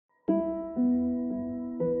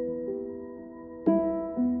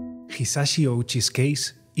Hisashi Ouchi's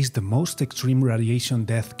case is the most extreme radiation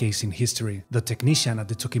death case in history. The technician at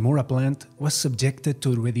the Tokaimura plant was subjected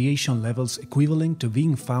to radiation levels equivalent to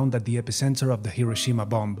being found at the epicenter of the Hiroshima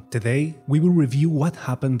bomb. Today, we will review what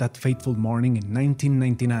happened that fateful morning in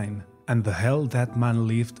 1999 and the hell that man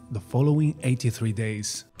lived the following 83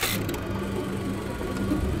 days.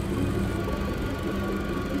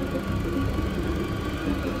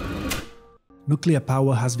 Nuclear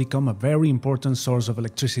power has become a very important source of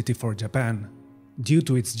electricity for Japan. Due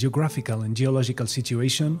to its geographical and geological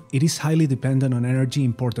situation, it is highly dependent on energy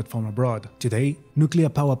imported from abroad. Today, nuclear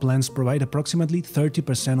power plants provide approximately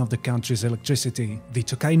 30% of the country's electricity. The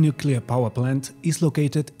Tokai nuclear power plant is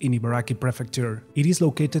located in Ibaraki Prefecture. It is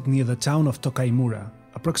located near the town of Tokaimura,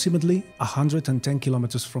 approximately 110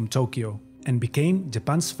 kilometers from Tokyo, and became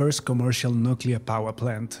Japan's first commercial nuclear power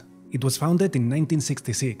plant. It was founded in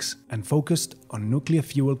 1966 and focused on nuclear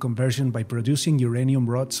fuel conversion by producing uranium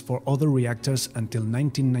rods for other reactors until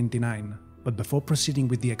 1999. But before proceeding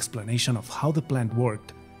with the explanation of how the plant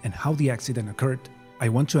worked and how the accident occurred, I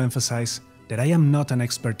want to emphasize that I am not an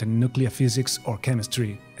expert in nuclear physics or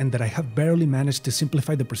chemistry, and that I have barely managed to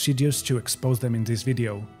simplify the procedures to expose them in this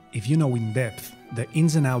video. If you know in depth the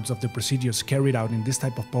ins and outs of the procedures carried out in this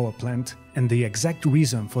type of power plant and the exact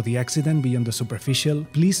reason for the accident beyond the superficial,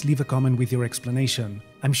 please leave a comment with your explanation.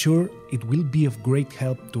 I'm sure it will be of great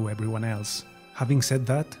help to everyone else. Having said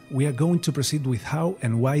that, we are going to proceed with how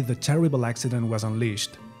and why the terrible accident was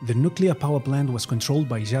unleashed. The nuclear power plant was controlled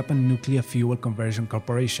by Japan Nuclear Fuel Conversion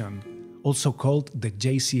Corporation, also called the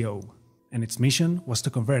JCO, and its mission was to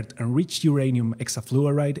convert enriched uranium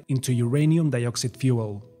hexafluoride into uranium dioxide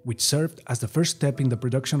fuel, which served as the first step in the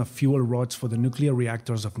production of fuel rods for the nuclear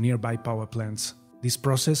reactors of nearby power plants. This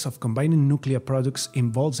process of combining nuclear products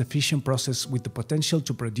involves efficient process with the potential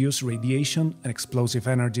to produce radiation and explosive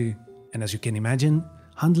energy. And as you can imagine,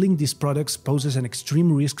 handling these products poses an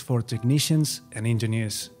extreme risk for technicians and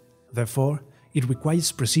engineers. Therefore, it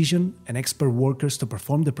requires precision and expert workers to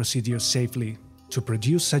perform the procedures safely. To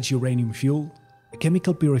produce such uranium fuel, a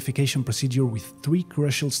chemical purification procedure with 3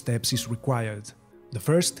 crucial steps is required. The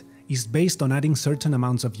first is based on adding certain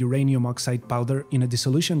amounts of uranium oxide powder in a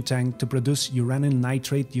dissolution tank to produce uranyl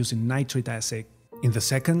nitrate using nitric acid. In the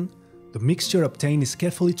second, the mixture obtained is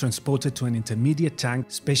carefully transported to an intermediate tank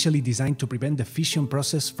specially designed to prevent the fission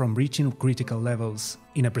process from reaching critical levels.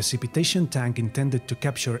 In a precipitation tank intended to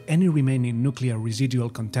capture any remaining nuclear residual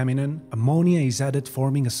contaminant, ammonia is added,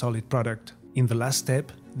 forming a solid product. In the last step,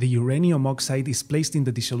 the uranium oxide is placed in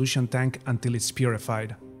the dissolution tank until it's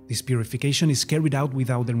purified. This purification is carried out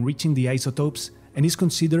without enriching the isotopes and is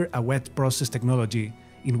considered a wet process technology,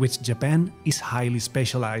 in which Japan is highly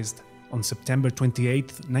specialized. On September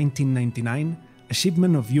 28, 1999, a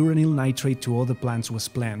shipment of uranyl nitrate to other plants was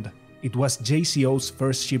planned. It was JCO's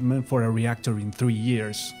first shipment for a reactor in 3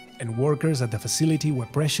 years, and workers at the facility were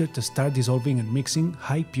pressured to start dissolving and mixing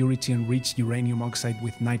high-purity enriched uranium oxide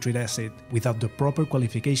with nitric acid, without the proper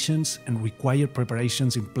qualifications and required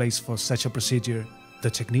preparations in place for such a procedure. The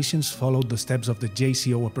technicians followed the steps of the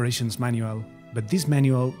JCO operations manual, but this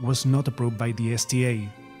manual was not approved by the STA,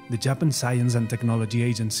 the Japan Science and Technology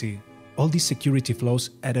Agency. All these security flaws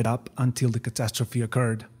added up until the catastrophe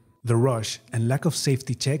occurred. The rush and lack of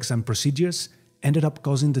safety checks and procedures ended up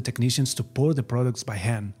causing the technicians to pour the products by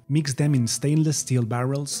hand, mix them in stainless steel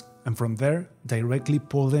barrels, and from there directly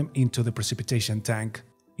pour them into the precipitation tank.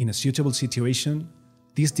 In a suitable situation,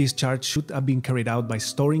 this discharge should have been carried out by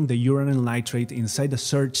storing the uranyl nitrate inside a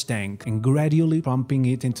surge tank and gradually pumping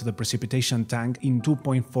it into the precipitation tank in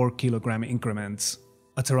 2.4 kilogram increments.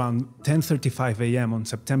 At around 10:35 am on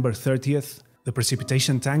September 30th, the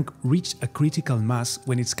precipitation tank reached a critical mass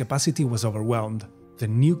when its capacity was overwhelmed. The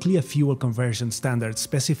nuclear fuel conversion standard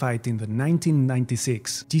specified in the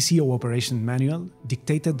 1996 JCO Operation Manual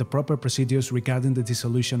dictated the proper procedures regarding the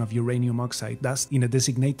dissolution of uranium oxide dust in a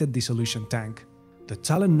designated dissolution tank. The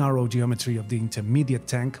tall and narrow geometry of the intermediate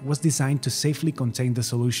tank was designed to safely contain the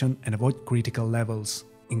solution and avoid critical levels.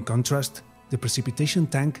 In contrast, the precipitation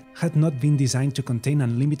tank had not been designed to contain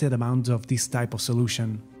unlimited amounts of this type of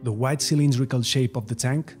solution. The wide cylindrical shape of the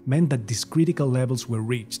tank meant that these critical levels were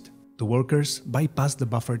reached. The workers bypassed the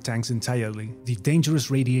buffer tanks entirely. The dangerous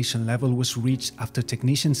radiation level was reached after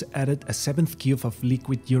technicians added a 7th cube of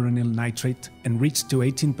liquid uranyl nitrate and reached to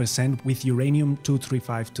 18% with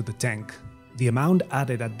uranium-235 to the tank. The amount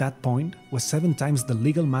added at that point was 7 times the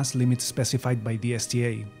legal mass limit specified by the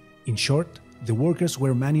STA. In short, the workers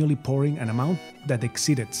were manually pouring an amount that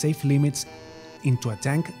exceeded safe limits into a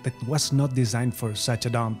tank that was not designed for such a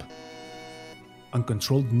dump.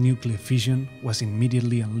 Uncontrolled nuclear fission was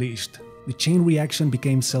immediately unleashed. The chain reaction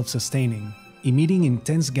became self-sustaining. emitting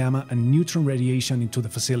intense gamma and neutron radiation into the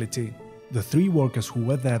facility. The 3 workers who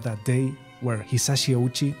were there that day were Hisashi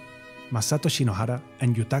Ouchi, Masato Shinohara,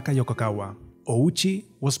 and Yutaka Yokokawa. Ouchi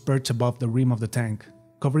was perched above the rim of the tank,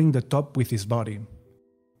 covering the top with his body.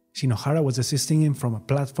 Shinohara was assisting him from a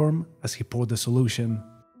platform as he poured the solution.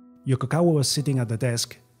 Yokokawa was sitting at the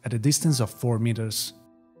desk at a distance of 4 meters.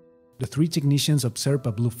 The 3 technicians observed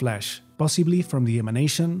a blue flash, possibly from the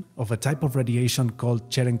emanation of a type of radiation called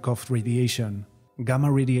Cherenkov radiation.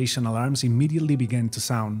 Gamma radiation alarms immediately began to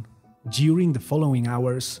sound. During the following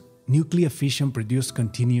hours, nuclear fission produced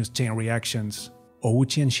continuous chain reactions.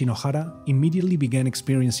 Ouchi and Shinohara immediately began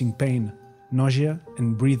experiencing pain, nausea,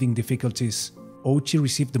 and breathing difficulties. Ouchi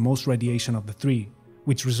received the most radiation of the 3,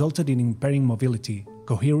 which resulted in impairing mobility,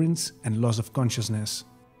 coherence, and loss of consciousness.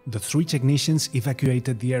 The 3 technicians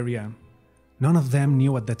evacuated the area. None of them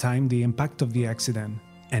knew at the time the impact of the accident,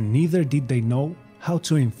 and neither did they know how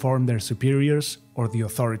to inform their superiors or the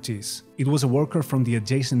authorities. It was a worker from the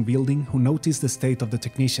adjacent building who noticed the state of the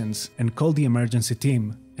technicians and called the emergency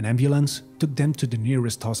team. An ambulance took them to the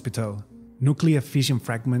nearest hospital. Nuclear fission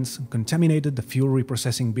fragments contaminated the fuel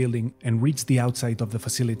reprocessing building and reached the outside of the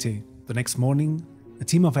facility. The next morning, a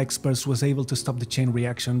team of experts was able to stop the chain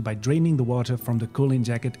reaction by draining the water from the cooling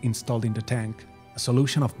jacket installed in the tank. A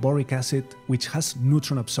solution of boric acid, which has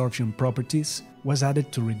neutron absorption properties, was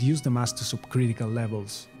added to reduce the mass to subcritical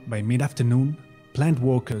levels. By mid-afternoon, plant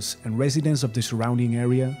workers and residents of the surrounding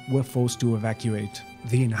area were forced to evacuate.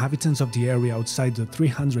 The inhabitants of the area outside the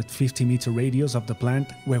 350-meter radius of the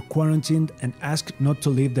plant were quarantined and asked not to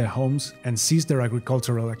leave their homes and cease their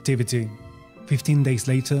agricultural activity. 15 days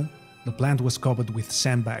later, the plant was covered with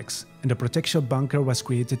sandbags, and a protection bunker was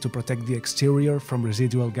created to protect the exterior from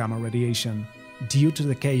residual gamma radiation. Due to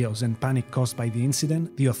the chaos and panic caused by the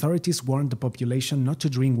incident, the authorities warned the population not to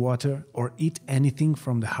drink water or eat anything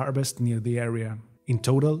from the harvest near the area. In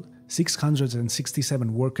total,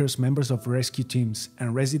 667 workers, members of rescue teams,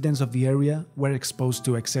 and residents of the area were exposed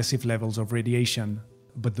to excessive levels of radiation.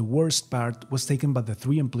 But the worst part was taken by the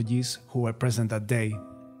 3 employees who were present that day.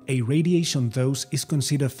 A radiation dose is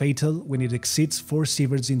considered fatal when it exceeds 4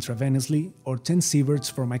 sieverts intravenously or 10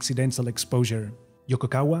 sieverts from accidental exposure.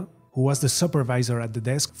 Yokokawa, who was the supervisor at the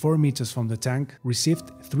desk 4 meters from the tank,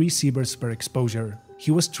 received 3 sieverts per exposure. He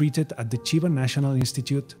was treated at the Chiba National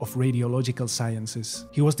Institute of Radiological Sciences.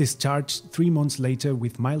 He was discharged 3 months later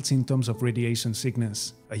with mild symptoms of radiation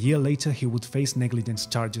sickness. A year later, he would face negligence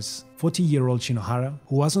charges. 40-year-old Shinohara,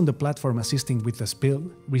 who was on the platform assisting with the spill,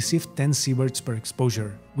 received 10 sieverts per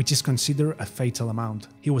exposure, which is considered a fatal amount.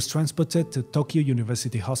 He was transported to Tokyo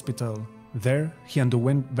University Hospital. There, he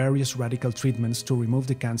underwent various radical treatments to remove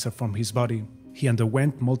the cancer from his body. He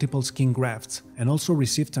underwent multiple skin grafts and also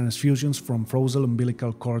received transfusions from frozen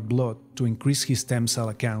umbilical cord blood to increase his stem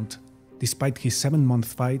cell count. Despite his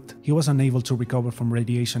 7-month fight, he was unable to recover from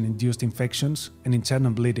radiation-induced infections and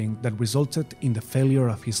internal bleeding that resulted in the failure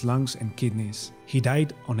of his lungs and kidneys. He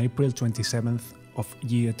died on April 27th of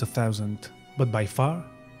year 2000. But by far,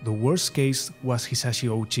 the worst case was Hisashi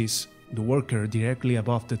Ouchi's, the worker directly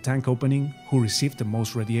above the tank opening who received the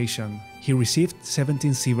most radiation. He received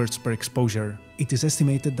 17 sieverts per exposure. It is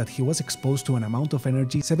estimated that he was exposed to an amount of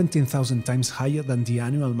energy 17,000 times higher than the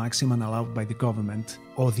annual maximum allowed by the government,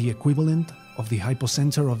 or the equivalent of the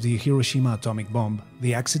hypocenter of the Hiroshima atomic bomb.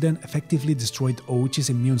 The accident effectively destroyed Ouchi's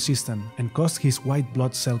immune system and caused his white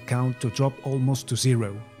blood cell count to drop almost to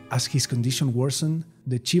 0. As his condition worsened,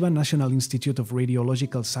 the Chiba National Institute of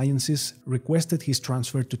Radiological Sciences requested his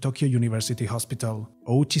transfer to Tokyo University Hospital.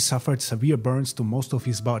 Ouchi suffered severe burns to most of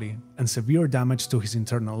his body and severe damage to his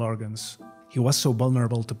internal organs. He was so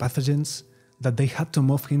vulnerable to pathogens that they had to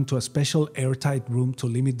move him to a special airtight room to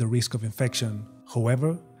limit the risk of infection.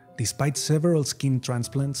 However, despite several skin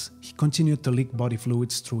transplants, he continued to leak body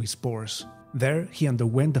fluids through his pores. There, he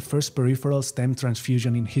underwent the first peripheral stem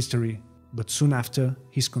transfusion in history, but soon after,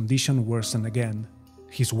 his condition worsened again.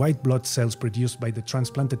 His white blood cells produced by the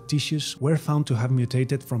transplanted tissues were found to have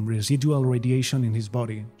mutated from residual radiation in his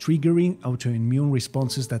body, triggering autoimmune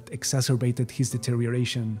responses that exacerbated his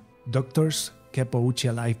deterioration. Doctors kept Ouchi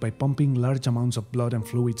alive by pumping large amounts of blood and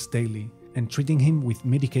fluids daily, and treating him with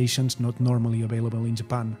medications not normally available in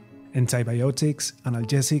Japan. Antibiotics,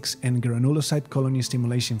 analgesics, and granulocyte colony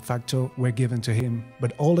stimulation factor were given to him,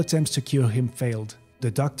 but all attempts to cure him failed. The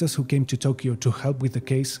doctors who came to Tokyo to help with the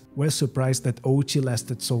case were surprised that Ouchi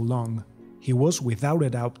lasted so long. He was, without a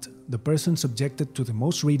doubt, the person subjected to the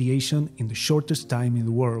most radiation in the shortest time in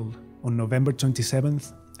the world. On November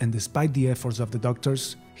 27th, and despite the efforts of the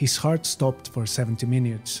doctors, his heart stopped for 70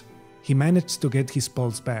 minutes. He managed to get his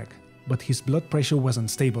pulse back, but his blood pressure was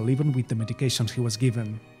unstable even with the medications he was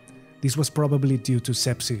given. This was probably due to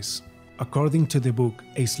sepsis. According to the book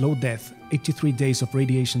A Slow Death, 83 Days of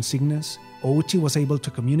Radiation Sickness, Ouchi was able to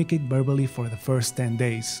communicate verbally for the first 10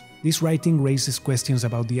 days. This writing raises questions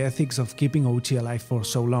about the ethics of keeping Ouchi alive for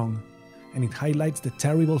so long, and it highlights the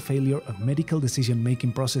terrible failure of medical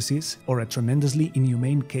decision-making processes or a tremendously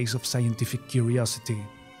inhumane case of scientific curiosity.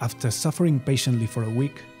 After suffering patiently for a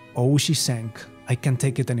week, Ouchi sank. "I can't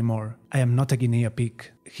take it anymore. I am not a guinea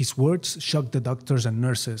pig." His words shocked the doctors and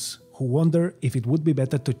nurses, who wonder if it would be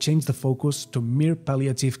better to change the focus to mere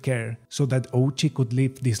palliative care so that Ouchi could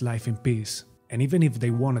live this life in peace. And even if they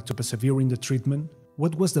wanted to persevere in the treatment,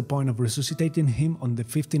 what was the point of resuscitating him on the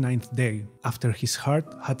 59th day, after his heart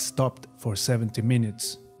had stopped for 70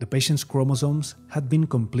 minutes? The patient's chromosomes had been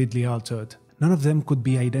completely altered. None of them could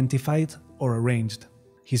be identified or arranged.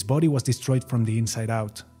 His body was destroyed from the inside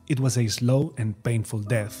out. It was a slow and painful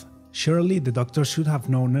death. Surely the doctor should have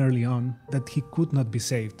known early on that he could not be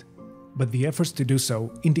saved. But the efforts to do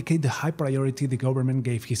so indicate the high priority the government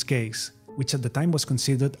gave his case, which at the time was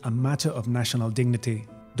considered a matter of national dignity.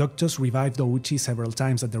 Doctors revived Ouchi several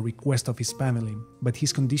times at the request of his family, but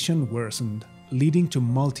his condition worsened, leading to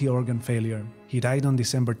multi-organ failure. He died on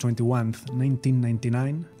December 21,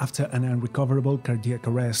 1999, after an unrecoverable cardiac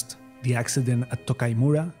arrest. The accident at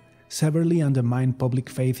Tokaimura severely undermined public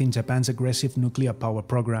faith in Japan's aggressive nuclear power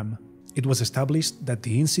program. It was established that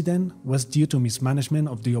the incident was due to mismanagement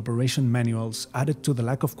of the operation manuals, added to the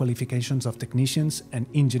lack of qualifications of technicians and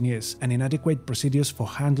engineers, and inadequate procedures for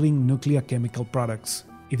handling nuclear chemical products.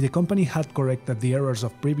 If the company had corrected the errors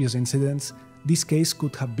of previous incidents, this case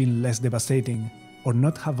could have been less devastating, or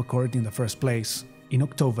not have occurred in the first place. In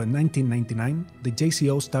October 1999, the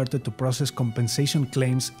JCO started to process compensation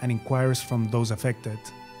claims and inquiries from those affected.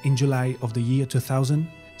 In July of the year 2000,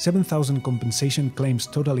 7,000 compensation claims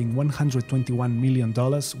totaling $121 million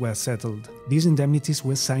were settled. These indemnities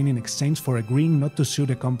were signed in exchange for agreeing not to sue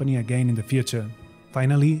the company again in the future.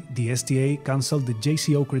 Finally, the STA cancelled the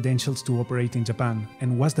JCO credentials to operate in Japan,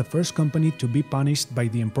 and was the first company to be punished by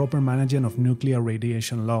the improper management of nuclear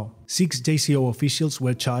radiation law. 6 JCO officials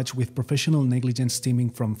were charged with professional negligence stemming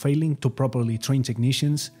from failing to properly train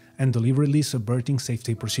technicians and deliberately subverting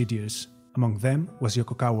safety procedures. Among them was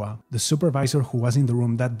Yokokawa, the supervisor who was in the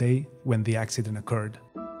room that day when the accident occurred.